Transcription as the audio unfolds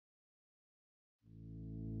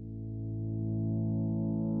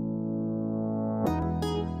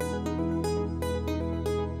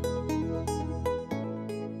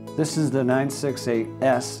This is the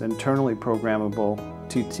 968S internally programmable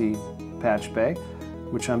TT patch bay,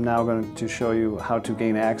 which I'm now going to show you how to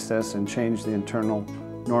gain access and change the internal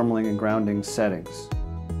normaling and grounding settings.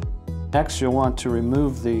 Next, you'll want to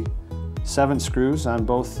remove the 7 screws on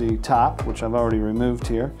both the top, which I've already removed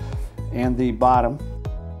here, and the bottom.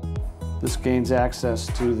 This gains access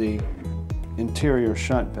to the interior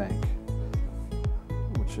shunt bank,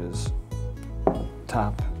 which is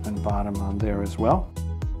top and bottom on there as well.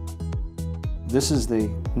 This is the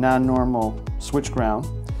non-normal switch ground,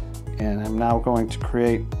 and I'm now going to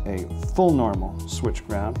create a full normal switch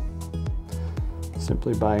ground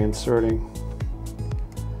simply by inserting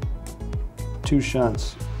 2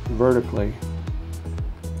 shunts vertically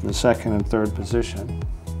in the second and third position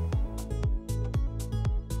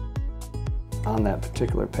on that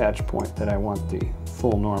particular patch point that I want the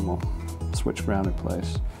full normal switch ground in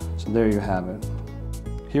place. So there you have it.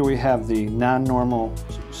 Here we have the non-normal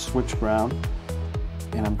switch ground,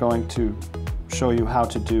 and I'm going to show you how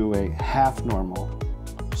to do a half normal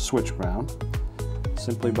switch ground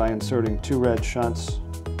simply by inserting 2 red shunts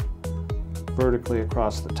vertically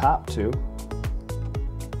across the top 2.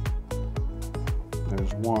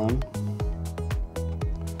 There's 1.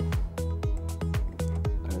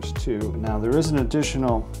 There's 2. Now there is an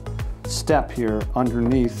additional step here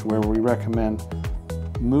underneath where we recommend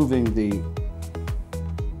moving the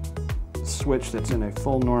switch that's in a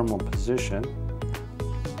full normal position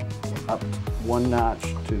up 1 notch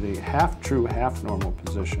to the true half normal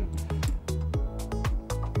position.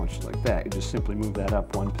 Much like that, you just simply move that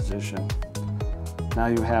up 1 position. Now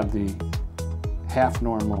you have the half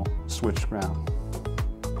normal switch ground.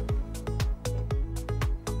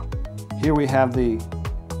 Here we have the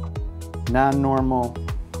non-normal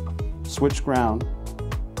switch ground,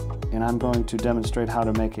 and I'm going to demonstrate how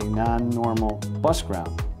to make a non-normal bus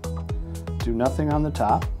ground. Do nothing on the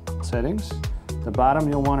top settings. The bottom,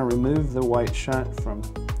 you'll want to remove the white shunt from,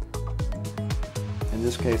 in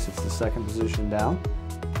this case it's the second position down,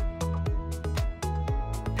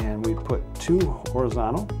 and we put 2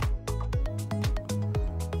 horizontal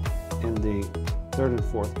in the third and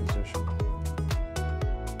fourth position.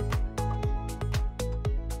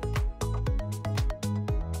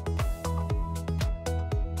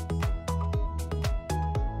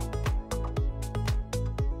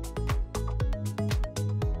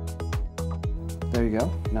 There you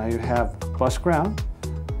go. Now you have bus ground.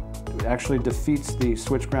 It actually defeats the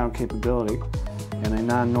switch ground capability in a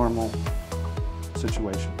non-normal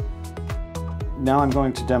situation. Now I'm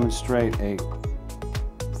going to demonstrate a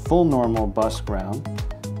full normal bus ground.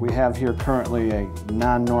 We have here currently a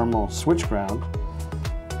non-normal switch ground.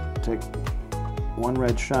 Take 1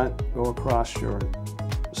 red shunt, go across your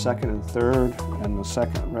second and third, and the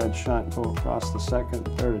second red shunt go across the second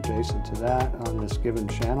and third adjacent to that on this given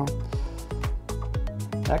channel.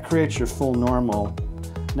 That creates your full normal.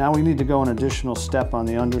 Now we need to go an additional step on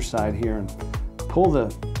the underside here and pull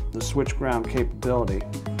the switch ground capability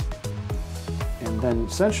and then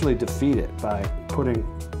essentially defeat it by putting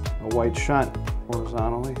a white shunt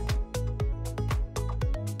horizontally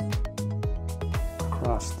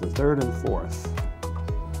across the third and fourth.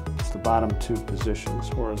 It's the bottom 2 positions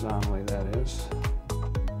horizontally, that is.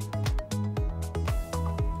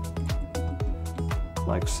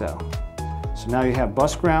 Like so. So now you have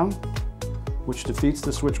bus ground, which defeats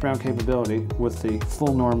the switch ground capability with the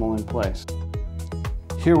full normal in place.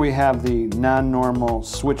 Here we have the non-normal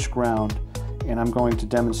switch ground, and I'm going to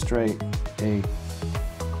demonstrate a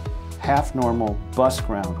half normal bus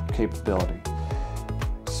ground capability.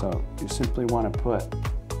 So you simply want to put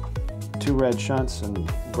 2 red shunts and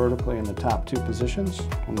vertically in the top 2 positions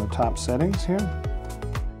on the top settings here.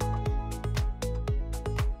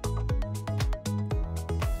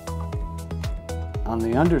 On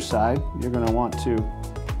the underside, you're going to want to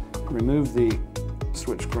remove the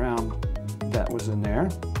switch ground that was in there,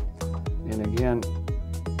 and again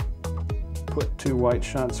put 2 white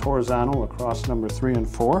shunts horizontal across number 3 and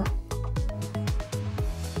 4.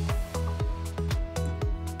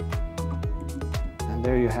 And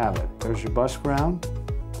there you have it. There's your bus ground,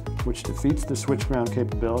 which defeats the switch ground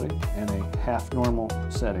capability in a half normal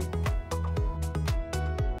setting.